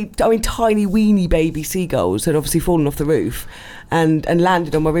tiny weeny baby seagulls had obviously fallen off the roof. And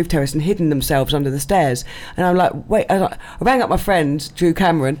landed on my roof terrace and hidden themselves under the stairs. And I'm like, wait! I rang up my friend Drew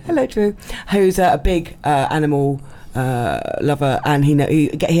Cameron. Hello, Drew, who's a big animal lover, and he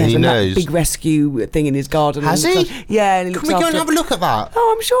has a big rescue thing in his garden. Has he? Yeah, and he looks Can we go and have a look at that?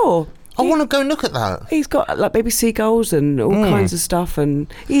 Oh, I'm sure. I want to go and look at that. He's got like baby seagulls and all kinds of stuff, and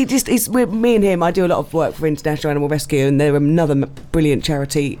me and him. I do a lot of work for International Animal Rescue, and they're another brilliant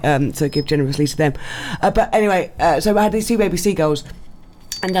charity. So give generously to them. But anyway, so I had these two baby seagulls.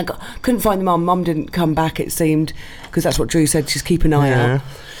 And I couldn't find the mum. Mum didn't come back, it seemed, because that's what Drew said. She's keep an eye out.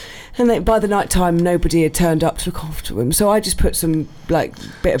 And by the night time, nobody had turned up to look after him. So I just put some bit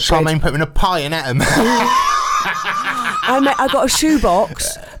of bread. Charmaine put him in a pie and ate him. I got a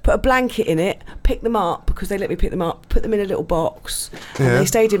shoebox, put a blanket in it, picked them up because they let me pick them up, put them in a little box, and they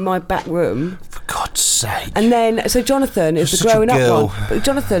stayed in my back room. For God's sake. And then, so Jonathan is the grown up one. But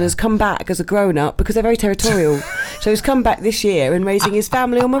Jonathan has come back as a grown up because they're very territorial. So he's come back this year and raising his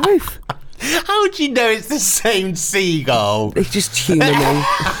family on my roof. How would you know it's the same seagull? It's just humour me.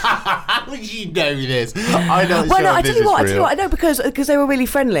 How would you know this? I know. Well, no, I tell you what. I know because they were really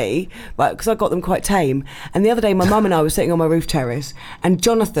friendly. Right, because I got them quite tame. And the other day, my mum and I were sitting on my roof terrace, and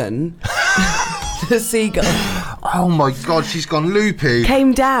Jonathan, the seagull, oh my God, she's gone loopy.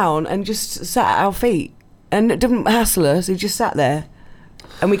 Came down and just sat at our feet and didn't hassle us. He just sat there,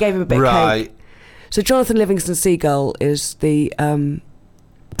 and we gave him a bit of cake. So Jonathan Livingston Seagull is the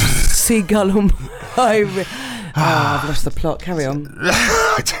seagull on my... I've lost the plot. Carry on.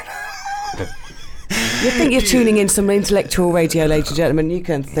 I don't know. You think you're tuning in some intellectual radio, ladies and gentlemen. You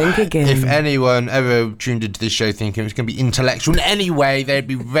can think again. If anyone ever tuned into this show thinking it was going to be intellectual in any way, they'd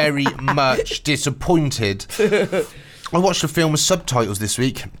be very much disappointed. I watched a film with subtitles this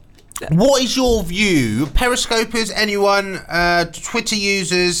week. What is your view, Periscopers, anyone, Twitter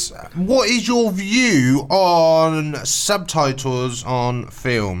users, what is your view on subtitles on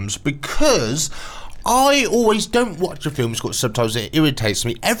films? Because I always don't watch a film that's got subtitles. It irritates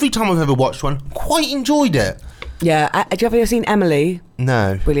me. Every time I've ever watched one, quite enjoyed it. Yeah. Have you ever seen Emily?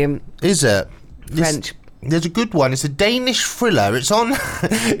 No. Brilliant. Is it? French. There's a good one. It's a Danish thriller. It's on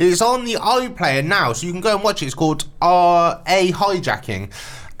it's on the iPlayer now, so you can go and watch it. It's called A Hijacking.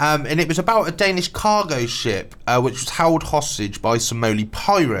 And it was about a Danish cargo ship which was held hostage by Somali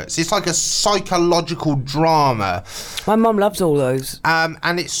pirates. It's like a psychological drama. My mum loves all those.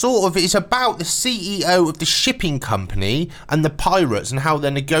 And it's about the CEO of the shipping company and the pirates and how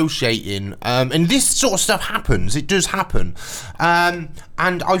they're negotiating. And this sort of stuff happens. It does happen. And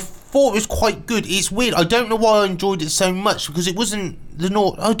I thought it was quite good. It's weird. I don't know why I enjoyed it so much because it wasn't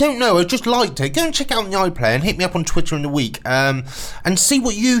I don't know. I just liked it. Go and check it out on the iPlayer and hit me up on Twitter in the week and see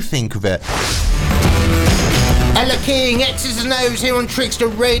what you think of it. Ella King, X's and O's here on Trickster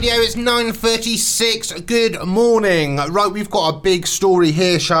Radio. It's 9:36. Good morning. Right, we've got a big story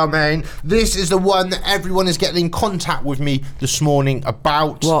here, Charmaine. This is the one that everyone is getting in contact with me this morning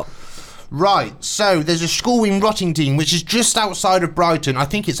about. What? Right, so there's a school in Rottingdean, which is just outside of Brighton. I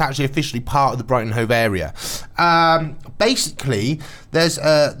think it's actually officially part of the Brighton Hove area. Basically, there's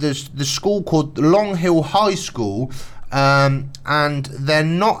the school called Long Hill High School, and they're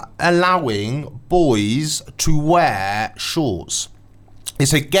not allowing boys to wear shorts.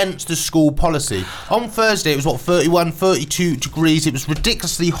 It's against the school policy. On Thursday, it was 31, 32 degrees. It was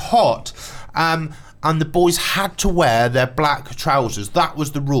ridiculously hot. And the boys had to wear their black trousers. That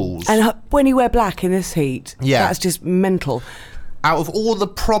was the rules. And when you wear black in this heat, that's just mental. Out of all the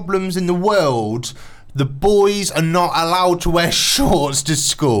problems in the world, the boys are not allowed to wear shorts to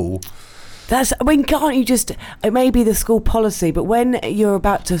school. Can't you just... It may be the school policy, but when you're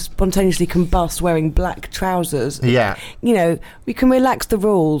about to spontaneously combust wearing black trousers, we can relax the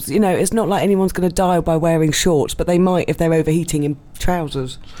rules. It's not like anyone's going to die by wearing shorts, but they might if they're overheating in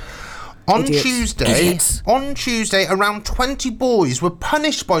trousers. On Tuesday, around 20 boys were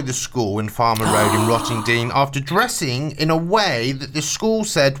punished by the school in Farmer Road in Rottingdean after dressing in a way that the school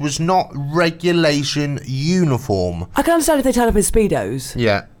said was not regulation uniform. I can understand if they turn up in Speedos.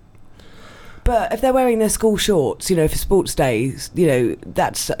 Yeah. But if they're wearing their school shorts, for sports days,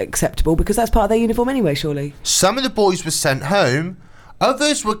 that's acceptable because that's part of their uniform anyway, surely. Some of the boys were sent home.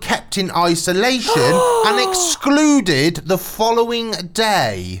 Others were kept in isolation and excluded the following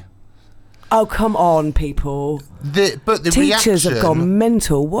day. Oh, come on, people. But the teachers have gone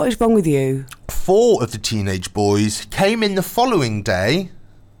mental. What is wrong with you? 4 of the teenage boys came in the following day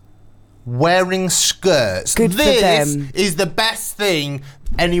wearing skirts. Good for them. This is the best thing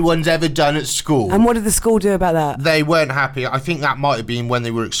anyone's ever done at school. And what did the school do about that? They weren't happy. I think that might have been when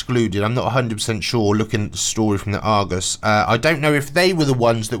they were excluded. I'm not 100% sure looking at the story from the Argus. I don't know if they were the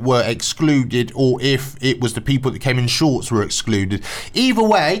ones that were excluded or if it was the people that came in shorts were excluded. Either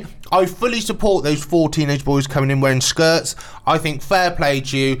way, I fully support those 4 teenage boys coming in wearing skirts. I think fair play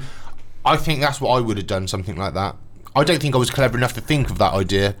to you. I think that's what I would have done, something like that. I don't think I was clever enough to think of that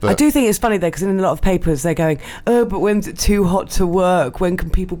idea. But I do think it's funny, though, because in a lot of papers they're going, oh, but when's it too hot to work? When can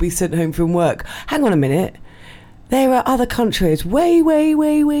people be sent home from work? Hang on a minute. There are other countries way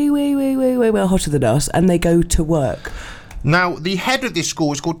hotter than us, and they go to work. Now, the head of this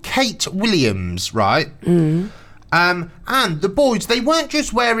school is called Kate Williams, right? Mm. And the boys, they weren't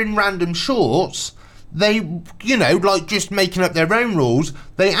just wearing random shorts. They, just making up their own rules.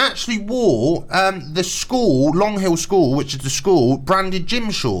 They actually wore the school, Long Hill School, which is the school, branded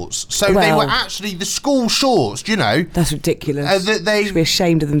gym shorts. So they were actually the school shorts, That's ridiculous. They should be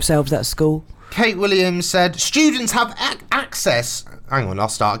ashamed of themselves, that school. Kate Williams said, students have access... Hang on, I'll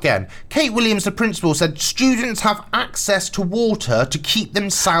start again. Kate Williams, the principal, said students have access to water to keep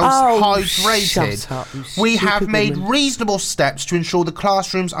themselves hydrated. Shut up, you We have stupid made woman. reasonable steps to ensure the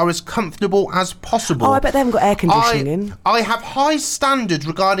classrooms are as comfortable as possible. Oh, I bet they haven't got air conditioning in. I have high standards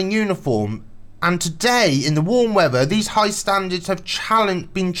regarding uniform, and today, in the warm weather, these high standards have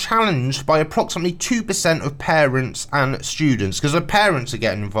been challenged by approximately 2% of parents and students, because the parents are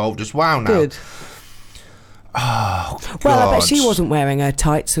getting involved as well now. Good. Oh, God. Well, I bet she wasn't wearing her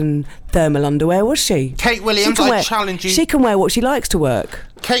tights and thermal underwear, was she? Kate Williams, I challenge you. She can wear what she likes to work.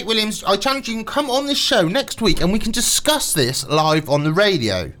 Kate Williams, I challenge you to come on this show next week and we can discuss this live on the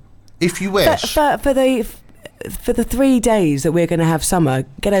radio, if you wish. For the 3 days that we're going to have summer,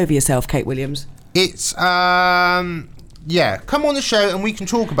 get over yourself, Kate Williams. It's, yeah, come on the show and we can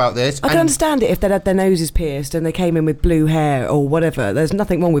talk about this. I can understand it if they'd had their noses pierced and they came in with blue hair or whatever. There's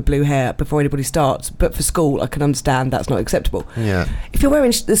nothing wrong with blue hair before anybody starts, but for school, I can understand that's not acceptable. Yeah. If you're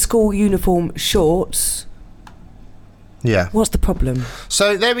wearing the school uniform shorts, yeah. what's the problem?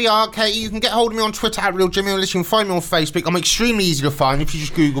 So there we are, Katie. You can get hold of me on Twitter at RealJimmyWillis. You can find me on Facebook. I'm extremely easy to find. If you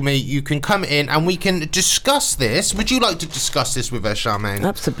just Google me, you can come in and we can discuss this. Would you like to discuss this with us, Charmaine?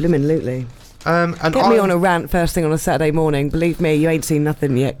 Absolutely. And Get me on a rant first thing on a Saturday morning. Believe me, you ain't seen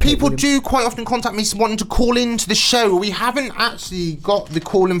nothing yet. People do quite often contact me wanting to call into the show. We haven't actually got the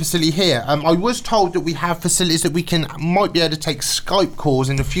call-in facility here. I was told that we have facilities that we might be able to take Skype calls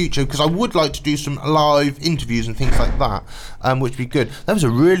in the future, because I would like to do some live interviews and things like that, which would be good. That was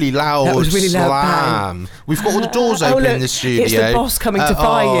a really loud slam. We've got all the doors open in the studio. It's the boss coming to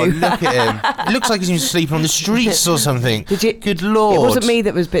fire you. Look at him. It looks like he's been sleeping on the streets or something. Did you? Good Lord. It wasn't me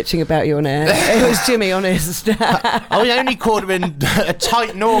that was bitching about you on air. It was Jimmy, honest. I only called him in a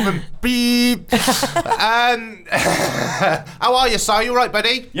tight Norman beep. How are you, Si? You all right,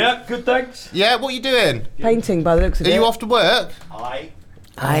 buddy? Yeah, good, thanks. Yeah, what are you doing? Painting by the looks of Are it. you off to work? Aye.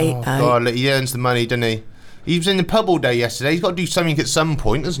 God, look, he earns the money, doesn't he? He was in the pub all day yesterday. He's got to do something at some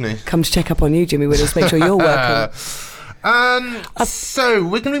point, doesn't he? Come to check up on you, Jimmy Willis. Make sure you're working. So,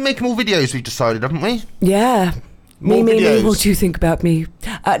 we're going to be making more videos, we've decided, haven't we? Yeah. More Me. videos. What do you think about me?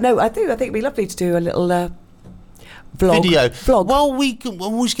 No, I do. I think it'd be lovely to do a little vlog. Vlog. Well, we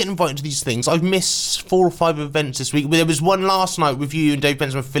always get invited to these things. I've missed 4 or 5 events this week. There was one last night with you and Dave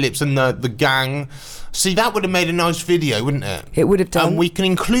Benson Phillips and the gang. See, that would have made a nice video, wouldn't it? It would have done. And we can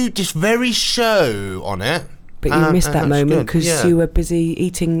include this very show on it. But you missed that moment because yeah. you were busy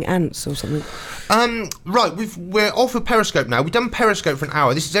eating ants or something. Right, we're off of Periscope now. We've done Periscope for an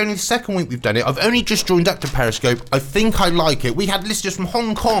hour. This is only the second week we've done it. I've only just joined up to Periscope. I think I like it. We had listeners from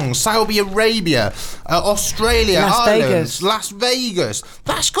Hong Kong, Saudi Arabia, Australia, Ireland, Las Vegas.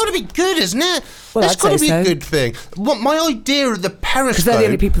 That's got to be good, isn't it? Well, that's got to be a good thing. What my idea of the Periscope... Because they're the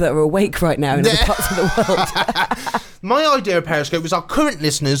only people that are awake right now in other parts of the world. My idea of Periscope was our current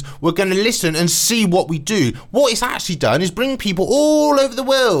listeners were going to listen and see what we do. What it's actually done is bring people all over the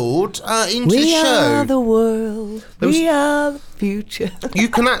world into the show. We are the world. We are the future. You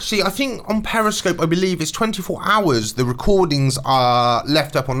can actually, I think on Periscope, I believe it's 24 hours the recordings are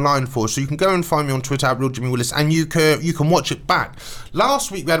left up online for. So you can go and find me on Twitter at RealJimmyWillis and you can watch it back. Last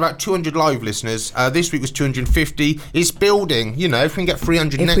week we had about 200 live listeners. This week was 250. It's building. You know, if we can get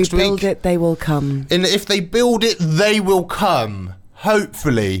 300 next week. If we build it, they will come. And if they build it, they will come.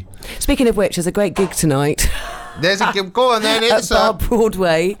 Hopefully. Speaking of which, there's a great gig tonight. There's a gig. Go on then. At Bar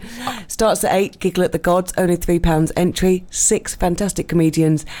Broadway. Starts at 8. Giggle at the Gods. Only £3 entry. 6 fantastic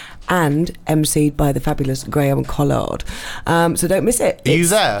comedians. And emceed by the fabulous Graham Collard. So don't miss it. Are you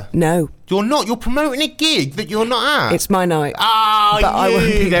there? No. You're not. You're promoting a gig that you're not at. It's my night. But I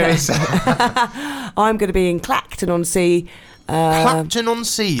won't be there. I'm going to be in Clacton-on-Sea.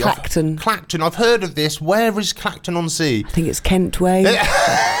 Clacton-on-Sea. Clacton. I've heard of this. Where is Clacton-on-Sea? I think it's Kent Way.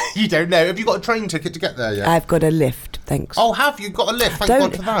 You don't know. Have you got a train ticket to get there yet? I've got a lift, thanks. Oh, have you got a lift? Thank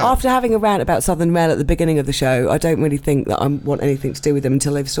God for that. After having a rant about Southern Rail at the beginning of the show, I don't really think that I want anything to do with them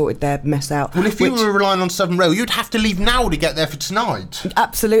until they've sorted their mess out. Well, if you were relying on Southern Rail, you'd have to leave now to get there for tonight.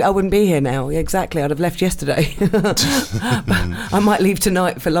 Absolutely, I wouldn't be here now. Exactly, I'd have left yesterday. I might leave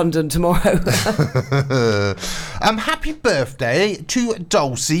tonight for London tomorrow. Happy birthday to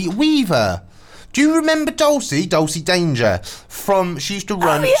Dulcie Weaver. Do you remember Dulcie Danger? She used to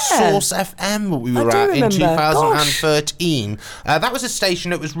run Source FM, what we were at in 2013. That was a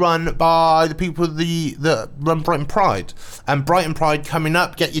station that was run by the people that run Brighton Pride. And Brighton Pride coming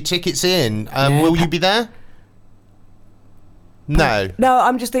up, get your tickets in. Will you be there? No. No,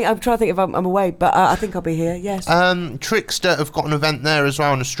 I'm trying to think if I'm away, but I think I'll be here, yes. Trickster have got an event there as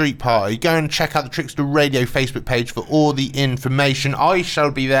well on a street party. Go and check out the Trickster Radio Facebook page for all the information. I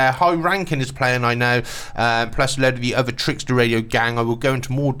shall be there. High Ranking is playing, I know, plus a load of the other Trickster Radio gang. I will go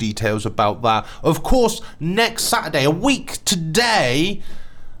into more details about that. Of course, next Saturday, a week today,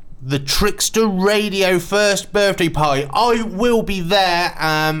 the Trickster Radio first birthday party. I will be there,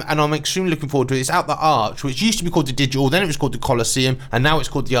 and I'm extremely looking forward to it. It's at the Arch, which used to be called the Digital, then it was called the Coliseum, and now it's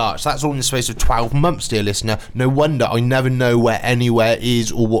called the Arch. That's all in the space of 12 months, dear listener. No wonder I never know where anywhere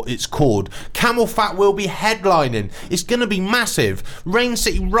is or what it's called. Camel Fat will be headlining. It's going to be massive. Rain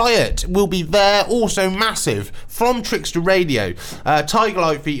City Riot will be there, also massive, from Trickster Radio. Tiger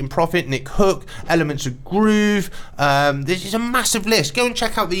Light Feet and Profit, Nick Hook, Elements of Groove. This is a massive list. Go and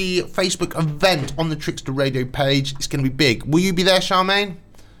check out the Facebook event on the Trickster Radio page. It's going to be big. Will you be there, Charmaine?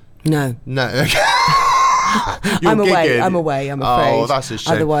 No. Okay. I'm away, I'm afraid. Oh, that's a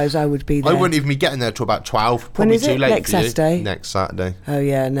shame. Otherwise, I would be there. I wouldn't even be getting there till about 12. Probably when is too it? late Next for you. Saturday? Next Saturday. Oh,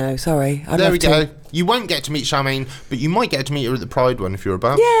 yeah, no, sorry. There we go. You won't get to meet Charmaine, but you might get to meet her at the Pride one if you're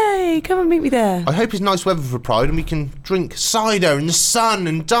about. Yay, come and meet me there. I hope it's nice weather for Pride and we can drink cider in the sun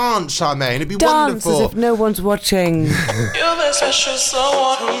and dance, Charmaine. It'd be wonderful. Dance as if no one's watching. You're the special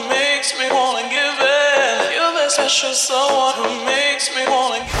someone who makes me wanna give in. You're the special someone who makes me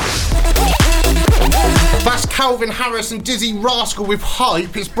wanna give in. That's Calvin Harris and Dizzy Rascal with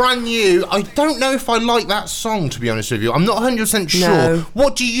Hype. It's brand new. I don't know if I like that song, to be honest with you. I'm not 100% sure. No.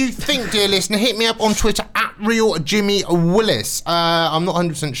 What do you think, dear listener? Hit me up on Twitter at RealJimmyWillis. I'm not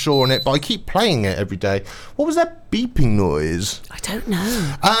 100% sure on it, but I keep playing it every day. What was that beeping noise? I don't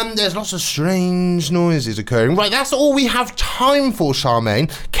know. There's lots of strange noises occurring. Right, that's all we have time for,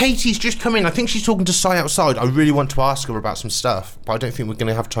 Charmaine. Katie's just come in. I think she's talking to Si outside. I really want to ask her about some stuff, but I don't think we're going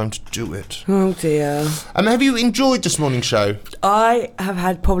to have time to do it. Oh, dear. Have you enjoyed this morning's show? I have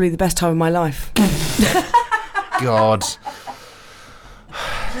had probably the best time of my life. God.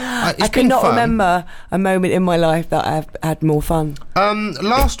 I cannot remember a moment in my life that I've had more fun.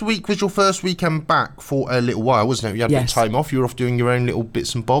 Last week was your first weekend back for a little while, wasn't it? You had a bit of time off. You were off doing your own little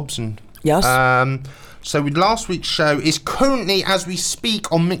bits and bobs. And yes. So last week's show is currently, as we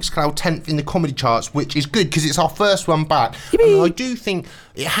speak, on Mixcloud 10th in the comedy charts, which is good because it's our first one back. And I do think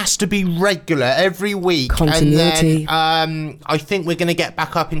it has to be regular every week. Continuity. And then I think we're going to get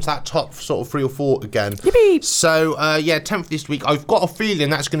back up into that top sort of 3 or 4 again. Yippee. So, 10th this week. I've got a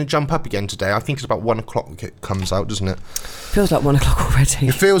feeling that's going to jump up again today. I think it's about 1 o'clock it comes out, doesn't it? Feels like 1 o'clock already.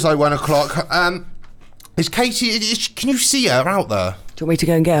 It feels like 1 o'clock. Is Katie, can you see her out there? Do you want me to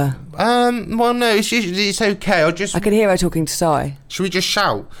go and get her? Well, no, it's okay. I can hear her talking to Si. Should we just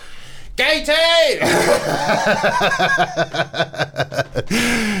shout? Katie!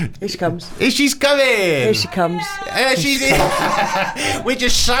 Here she comes. She's coming! Here she comes. We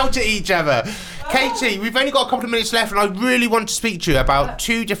just shout at each other. Katie, we've only got a couple of minutes left and I really want to speak to you about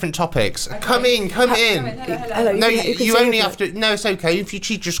 2 different topics. Okay. Come in. Hello, no, you only have to... No, it's okay. If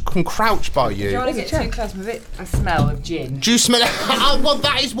she just can crouch by you. Do you want to get too close with it? I smell of gin. Do you smell it? Well,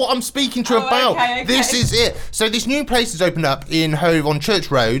 that is what I'm speaking to about. Okay. This is it. So this new place has opened up in Hove on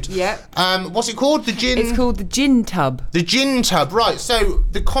Church Road. Yep. What's it called? The Gin... It's called the Gin Tub. The Gin Tub, right. So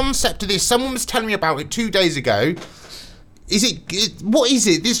the concept of this, someone was telling me about it 2 days ago. What is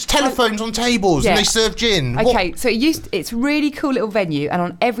it? There's telephones on tables and they serve gin. Okay, so it's a really cool little venue, and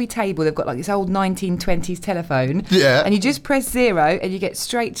on every table they've got like this old 1920s telephone. Yeah. And you just press 0 and you get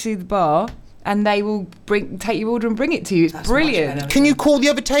straight to the bar, and they will take your order and bring it to you. It's brilliant. Can you call the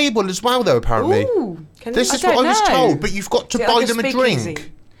other table as well, though, apparently? Ooh. This is what I was told, but you've got to buy them a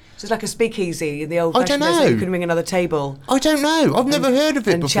drink. So it's like a speakeasy in the old fashioned days. So you can ring another table. I don't know. I've never heard of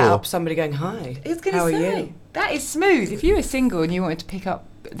it before. And chat up somebody going, hi. How are you? That is smooth. If you were single and you wanted to pick up,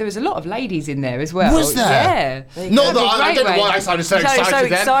 there was a lot of ladies in there as well. Was there? Yeah. Not that I don't know why I sounded so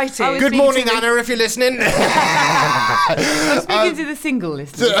excited. Good morning, Anna, if you're listening. I'm speaking to the single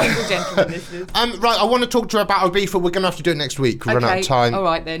listeners, single gentlemen listeners. Right, I want to talk to her about Ibiza. We're going to have to do it next week. We've run out of time. All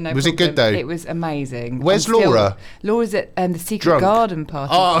right then. No was problem. It good though? It was amazing. Where's Laura? Laura's at the Secret Garden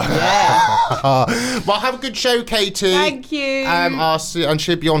party. Oh, yeah. Well, have a good show, Katie. Thank you. And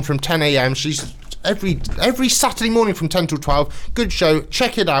she'll be on from 10 a.m. She's every Saturday morning from 10 till 12. Good show.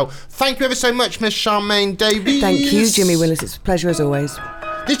 Check it out. Thank you ever so much, Miss Charmaine Davies. Thank you, Jimmy Willis. It's a pleasure as always.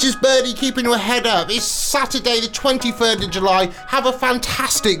 This is Birdie keeping your head up. It's Saturday the 23rd of July. Have a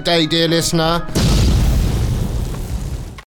fantastic day, dear listener.